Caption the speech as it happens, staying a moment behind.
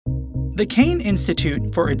The Kane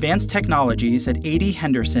Institute for Advanced Technologies at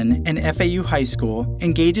Henderson and FAU High School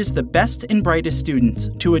engages the best and brightest students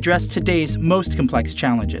to address today's most complex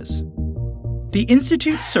challenges. The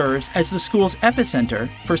Institute serves as the school's epicenter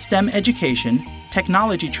for STEM education,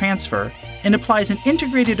 technology transfer, and applies an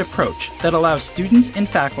integrated approach that allows students and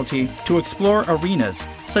faculty to explore arenas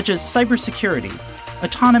such as cybersecurity,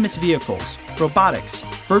 autonomous vehicles, robotics,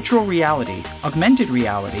 virtual reality, augmented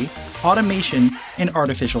reality, automation, and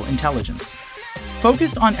artificial intelligence.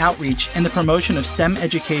 Focused on outreach and the promotion of STEM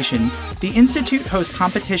education, the Institute hosts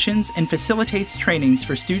competitions and facilitates trainings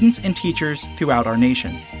for students and teachers throughout our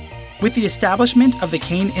nation. With the establishment of the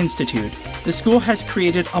Kane Institute, the school has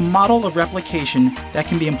created a model of replication that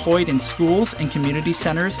can be employed in schools and community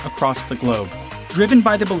centers across the globe. Driven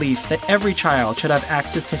by the belief that every child should have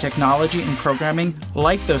access to technology and programming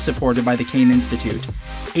like those supported by the Kane Institute,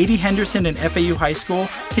 Henderson and FAU High School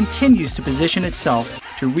continues to position itself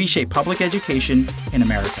to reshape public education in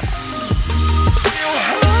America.